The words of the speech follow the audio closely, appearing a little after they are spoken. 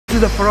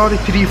This is the Ferrari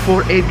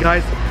 348,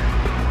 guys.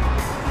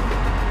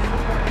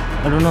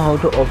 I don't know how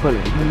to open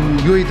it.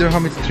 UAE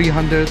dirham is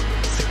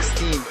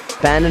 316.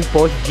 Pan and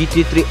Porsche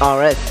GT3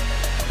 RS.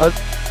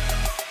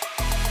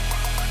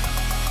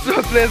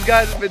 So place,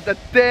 guys, with the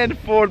 10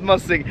 Ford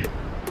Mustang.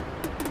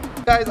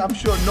 Guys, I'm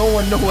sure no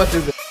one knows what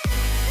is it.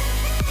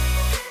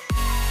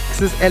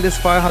 This is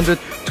LS500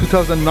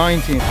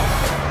 2019.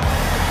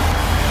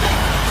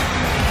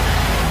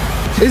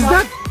 Is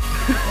that?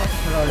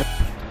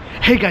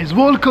 Hey guys,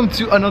 welcome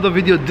to another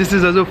video. This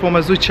is Azoo from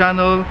AzooL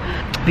channel.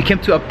 We came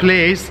to a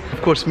place,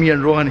 of course me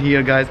and Rohan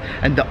here, guys,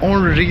 and the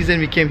only reason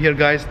we came here,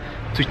 guys,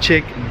 to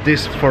check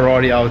this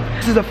Ferrari out.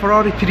 This is the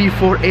Ferrari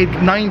 348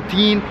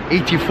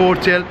 1984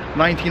 till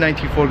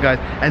 1994, guys,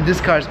 and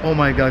this car is, oh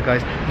my god,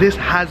 guys, this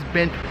has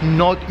been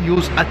not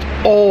used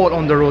at all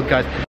on the road,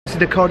 guys. See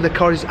the car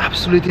is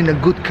absolutely in a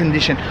good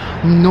condition,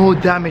 no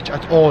damage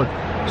at all.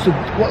 So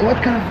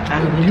what kind of, I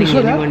don't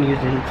think anyone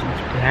used it. It's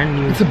brand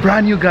new. It's a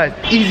brand new, guys,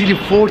 easily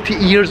 40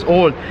 years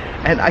old,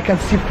 and I can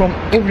see from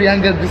every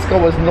angle this car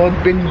was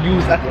not been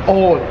used at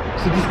all.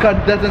 So this car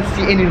doesn't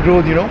see any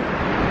road, you know.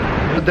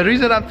 The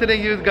reason I'm telling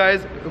you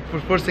guys,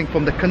 first thing,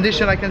 from the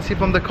condition I can see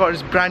from the car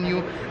is brand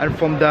new, and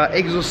from the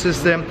exhaust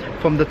system,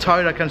 from the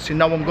tire I can see.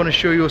 Now I'm going to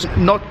show you it's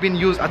not been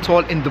used at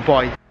all in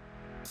Dubai.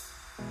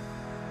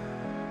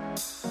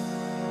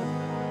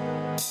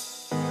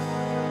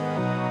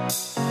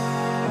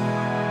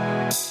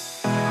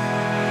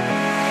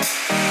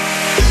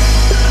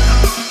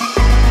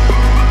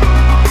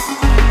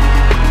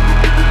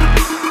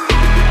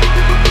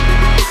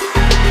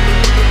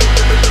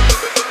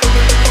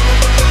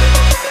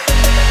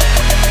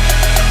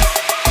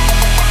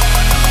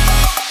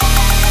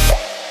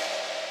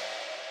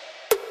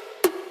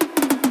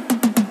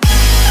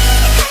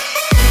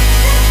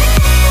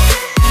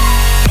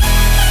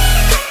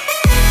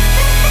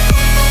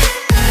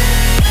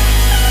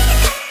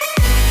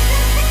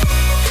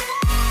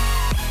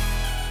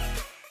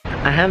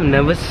 I have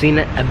never seen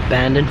an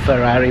abandoned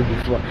Ferrari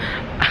before.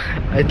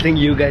 I think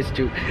you guys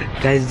too.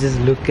 Guys, just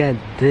look at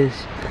this.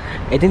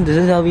 I think this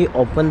is how we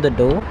open the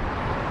door.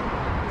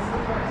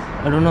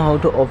 I don't know how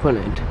to open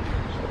it.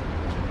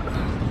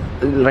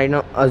 Right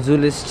now,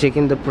 AzooL is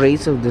checking the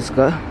price of this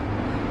car.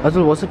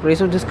 AzooL, what's the price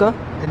of this car?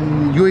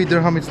 In UAE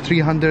dirham, it's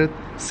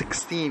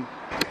 316.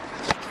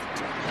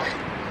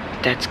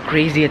 That's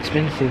crazy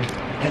expensive.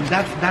 And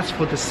that's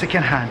for the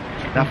second hand.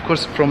 Now, of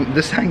course, from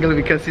this angle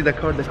we can see the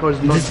car is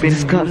not been used.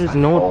 This car is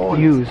not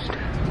used.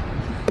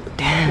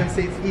 Damn. You can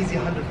say it's easy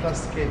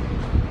 100+K.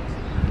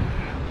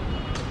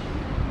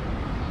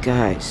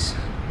 Guys,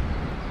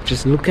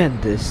 just look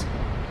at this.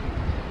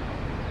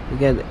 We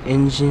got the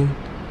engine.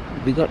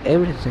 We got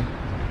everything.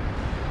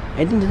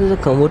 I think this is a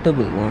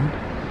comfortable one.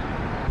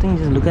 I think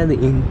just look at the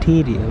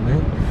interior,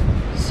 man.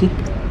 See?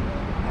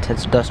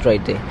 That's dust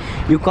right there.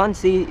 You can't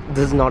see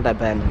this is not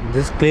abandoned.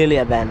 This is clearly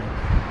abandoned.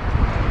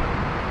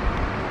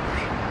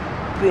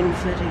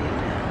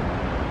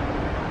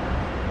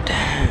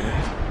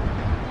 Damn.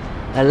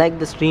 I like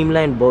the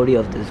streamlined body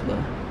of this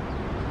car.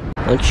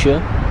 Not sure.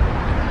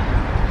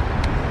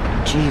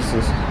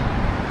 Jesus.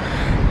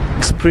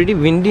 It's pretty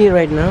windy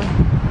right now.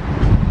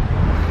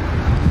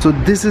 So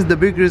this is the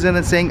big reason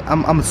I'm saying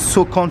I'm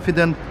so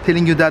confident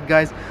telling you that,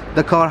 guys,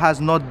 the car has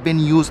not been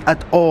used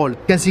at all. You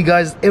can see,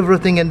 guys,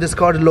 everything in this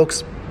car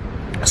looks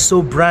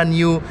so brand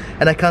new,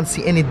 and I can't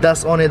see any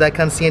dust on it, I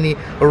can't see any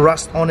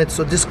rust on it.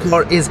 So this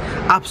car is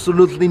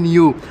absolutely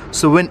new.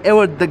 So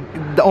whenever the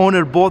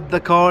owner bought the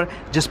car,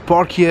 just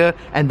park here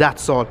and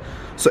that's all.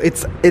 So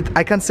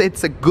I can say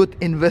it's a good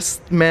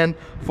investment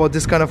for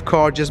this kind of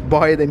car. Just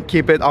buy it and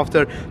keep it.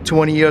 After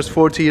 20 years,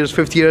 40 years,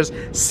 50 years,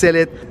 sell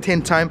it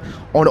 10 times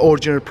on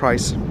original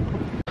price.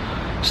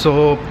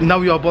 So now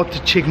we are about to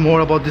check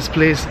more about this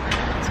place.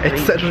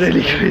 It's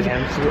really crazy.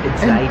 I'm so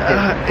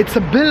excited.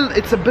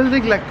 It's a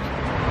building like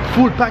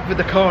full pack with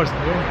the cars.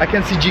 Yeah. I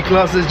can see G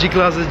classes. You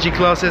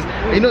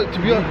know, to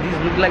be honest, these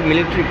look like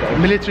military cars.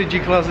 Military G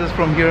classes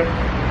from here.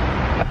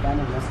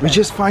 We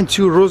just find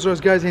two Rolls Royce,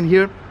 guys, in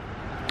here,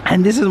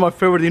 and this is my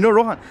favorite. You know,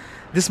 Rohan,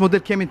 this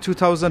model came in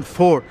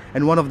 2004,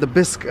 and one of the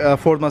best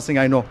Ford Mustang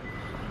I know.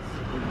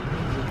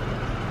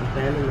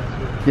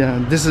 Yeah,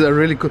 this is a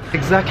really good.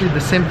 Exactly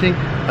the same thing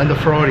on the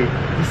Ferrari.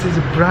 This is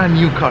a brand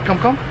new car.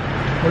 Come.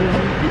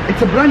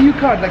 It's a brand new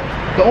car. Like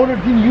the owner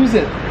didn't use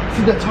it.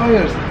 See the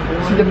tires.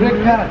 See the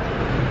brake pad.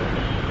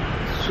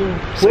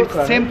 So it's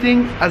the same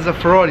thing as a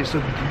Ferrari.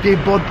 So they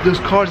bought those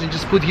cars and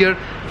just put here.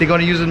 They're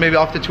gonna use it maybe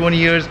after 20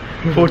 years,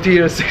 40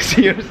 years,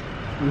 60 years.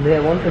 They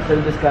want to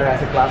sell this car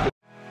as a classic.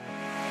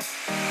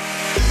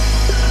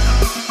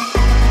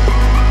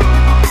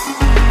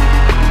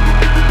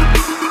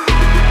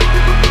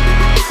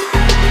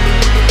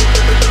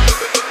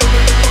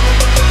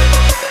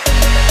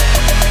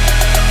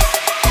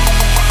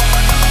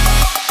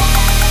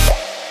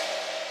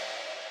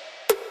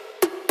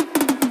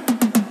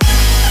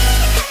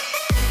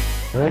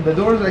 The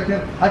doors,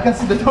 I can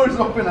see the doors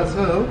open as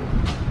well.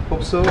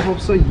 Hope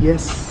so,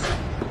 yes.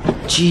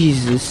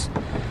 Jesus.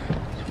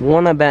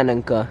 One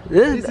abandoned car.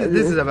 This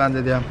is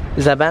abandoned, yeah.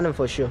 It's abandoned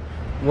for sure.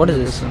 What is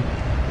this?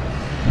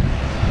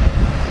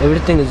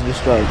 Everything is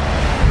destroyed.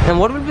 And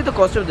what will be the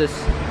cost of this?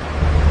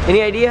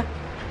 Any idea?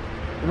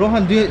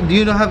 Rohan, do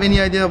you not have any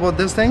idea about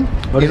this thing?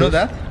 What you know is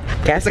this?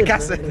 that? Cassette. It's a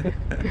cassette.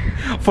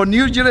 For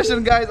new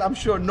generation guys, I'm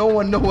sure no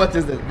one knows what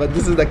is it, but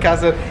this is the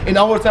cassette. In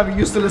our time, we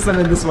used to listen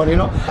in this one, you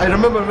know. I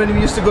remember when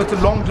we used to go to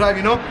long drive,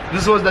 you know,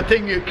 this was the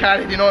thing you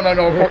carried, you know, in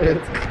our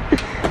pocket.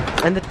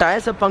 And the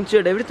tires are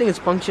punctured. Everything is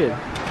punctured.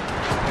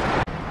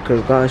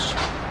 Gosh,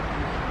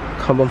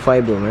 carbon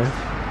fiber, man.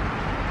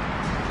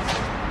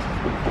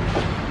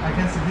 I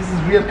can see this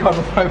is real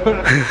carbon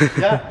fiber.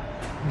 Yeah,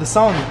 the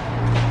sound.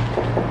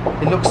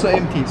 It looks so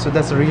empty, so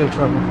that's a real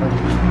carbon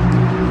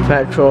fiber.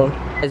 Petrol.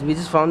 Guys, we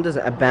just found this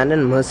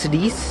abandoned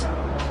Mercedes.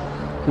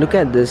 Look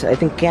at this. I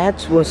think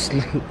cats were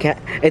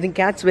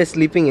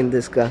sleeping in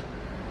this car.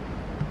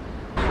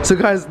 So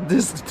guys,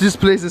 this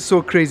place is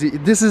so crazy.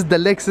 This is the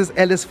Lexus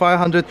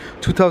LS500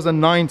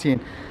 2019,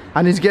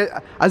 and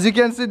as you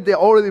can see, they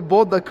already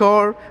bought the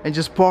car and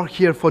just parked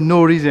here for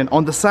no reason.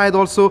 On the side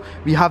also,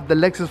 we have the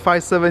Lexus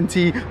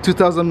 570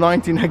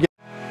 2019 again.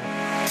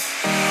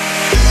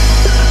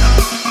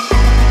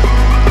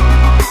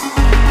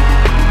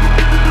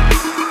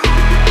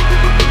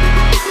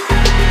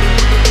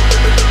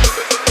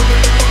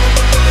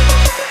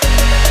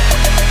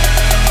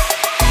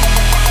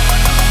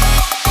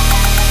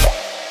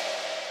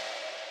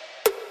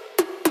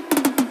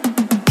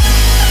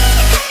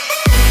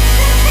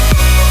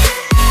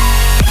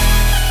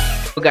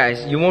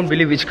 Guys, you won't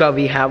believe which car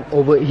we have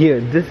over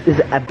here. This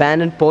is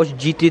abandoned Porsche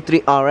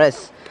GT3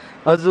 RS.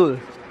 AzooL,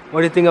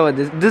 what do you think about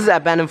this? This is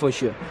abandoned for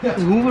sure. Yeah.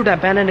 Who would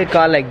abandon a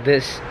car like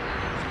this?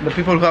 The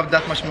people who have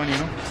that much money, you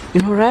know.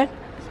 You know, right?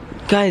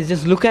 Guys,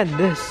 just look at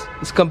this.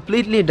 It's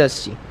completely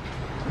dusty.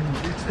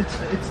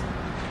 It's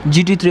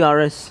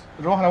GT3 RS.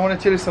 Rohan, I want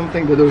to tell you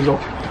something. The door is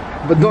open,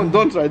 but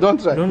don't try.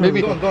 No,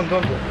 Maybe no.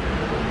 don't.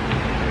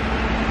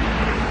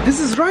 This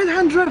is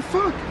right-hand drive.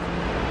 Fuck.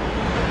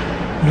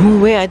 No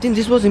way, I think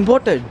this was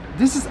imported.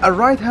 This is a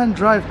right-hand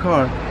drive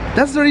car.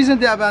 That's the reason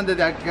they abandoned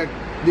it.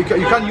 You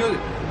can't use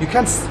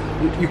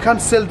it. You can't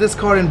sell this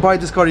car and buy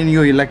this car in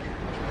UAE. Like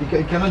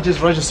you cannot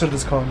just register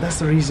this car. That's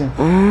the reason.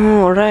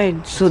 Oh,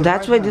 alright. So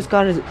that's why this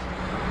car is.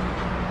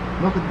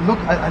 Look!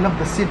 I love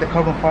the seat, the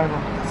carbon fiber.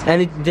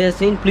 And they're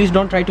saying, please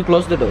don't try to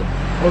close the door.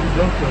 Oh,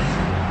 don't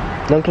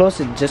close. Don't close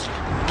it. Just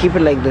keep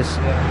it like this.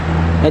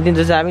 Yeah. I think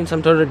this is having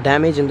some sort of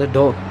damage in the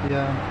door.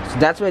 Yeah. So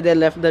that's why they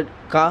left the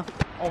car.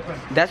 Open.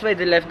 That's why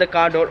they left the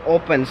car door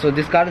open. So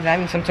this car is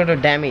having some sort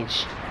of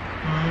damage.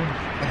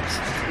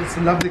 It's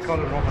a lovely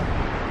color,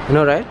 Rohan. You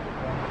know, right?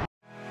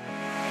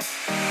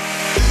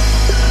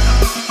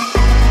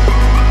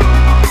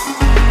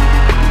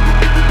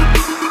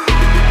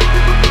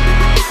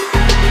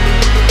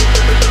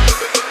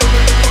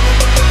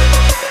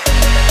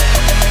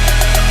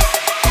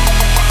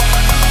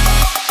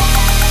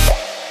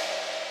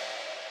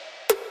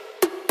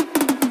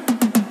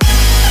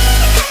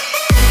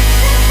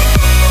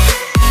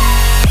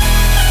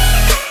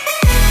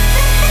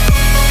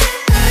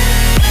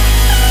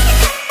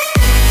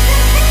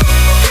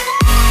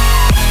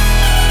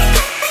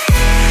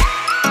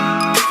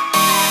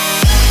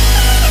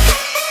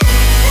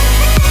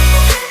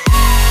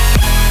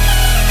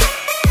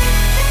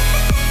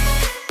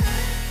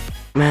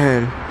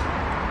 Man,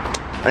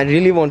 I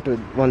really want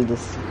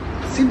this.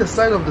 See the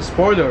side of the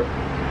spoiler.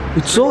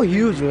 It's so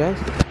huge, guys.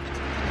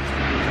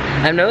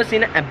 I've never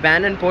seen an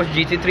abandoned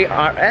Porsche GT3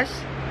 RS.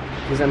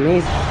 It's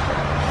amazing.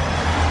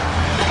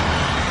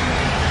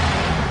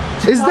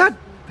 Is that?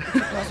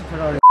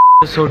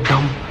 So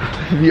dumb.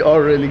 We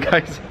are really,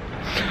 guys.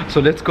 So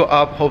let's go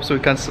up. Hope so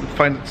we can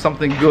find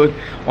something good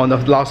on the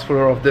last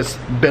floor of this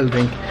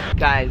building.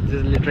 Guys, this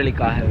is literally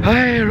car heaven.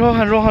 Hey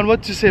Rohan,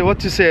 what to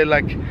say?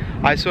 Like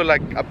I saw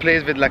like a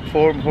place with like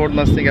 4 Ford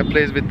Mustang, a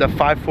place with the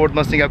 5 Ford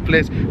Mustang, a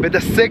place with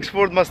the 6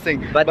 Ford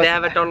Mustang. But they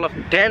have a total of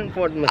 10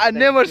 Ford Mustangs. I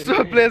never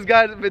saw a place,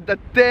 guys, with the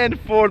 10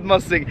 Ford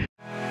Mustang.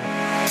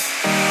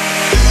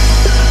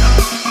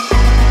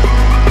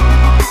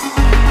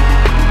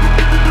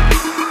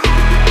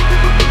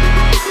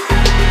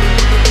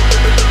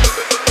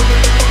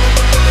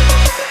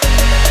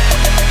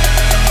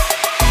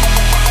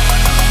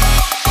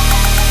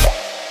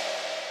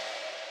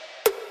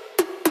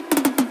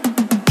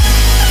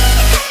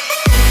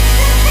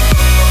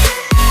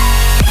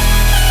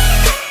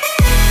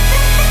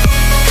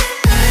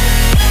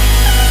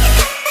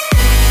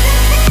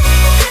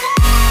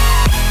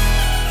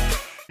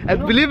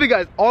 And believe me,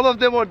 guys, all of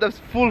them are the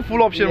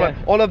full option one.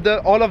 All of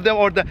them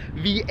are the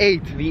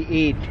V8.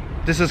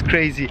 V8. This is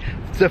crazy.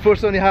 The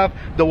first one we have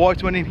the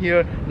white one in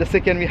here. The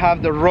second we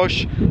have the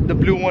Rush, the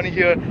blue one in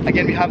here.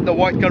 Again we have the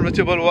white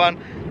convertible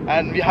one,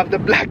 and we have the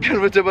black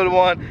convertible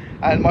one.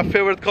 And my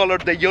favorite color,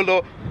 the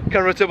yellow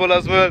convertible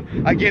as well.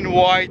 Again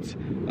white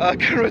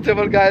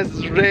convertible,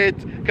 guys.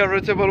 Red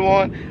convertible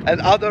one,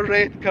 and other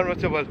red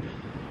convertible.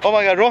 Oh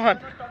my God, Rohan!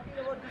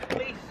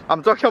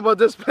 I'm talking about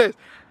this place.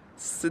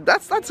 So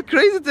that's a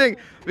crazy thing.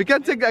 We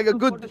can take like a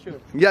good,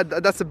 yeah,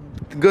 that's a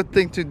good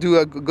thing to do,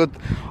 a good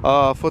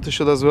photo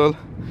shoot as well.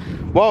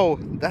 Wow,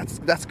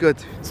 that's good.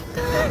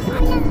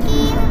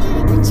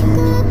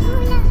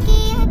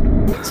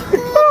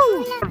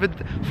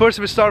 First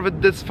we start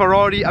with this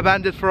Ferrari,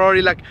 abandoned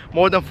Ferrari, like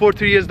more than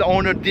 40 years the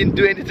owner didn't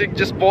do anything,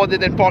 just bought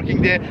it and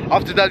parking there.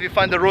 After that we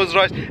find the Rolls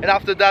Royce, and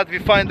after that we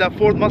find the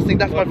Ford Mustang.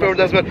 That's my favorite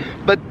as well.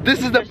 But this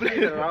is the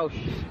Roush.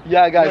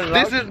 Yeah guys,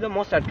 this is the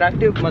most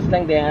attractive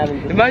Mustang they have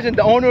in this. Imagine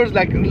the owner is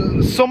like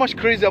so much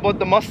crazy about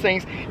the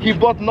Mustangs. He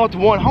bought not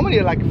one, how many,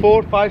 like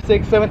 4, 5,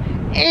 6,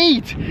 7,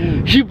 8.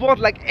 He bought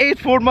like 8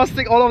 Ford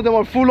Mustang. All of them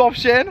are full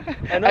option.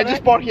 And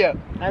just park here.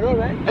 I know,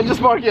 right? And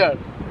just park here.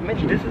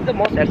 Mitch, this is the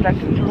most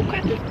attractive. Look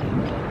at it.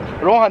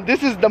 Rohan,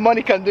 this is the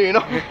money can do, you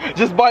know.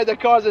 Just buy the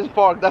cars and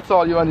park. That's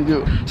all you want to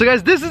do. So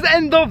guys, this is the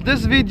end of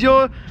this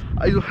video.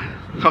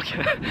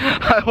 Okay,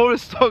 I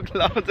always talk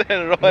loud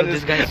and Rohan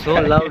This guy is so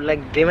loud,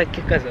 like they might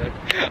kick us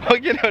out.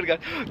 Okay, no guys,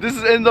 this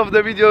is the end of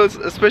the video.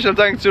 Special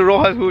thanks to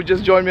Rohan who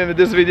just joined me with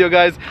this video,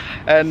 guys.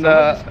 And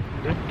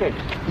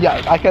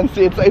yeah, I can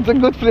see it's a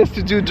good place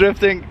to do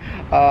drifting,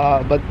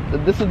 but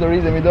this is the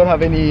reason we don't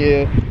have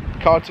any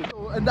car to.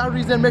 And that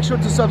reason, make sure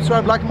to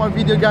subscribe, like my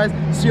video, guys.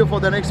 See you for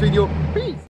the next video. Peace.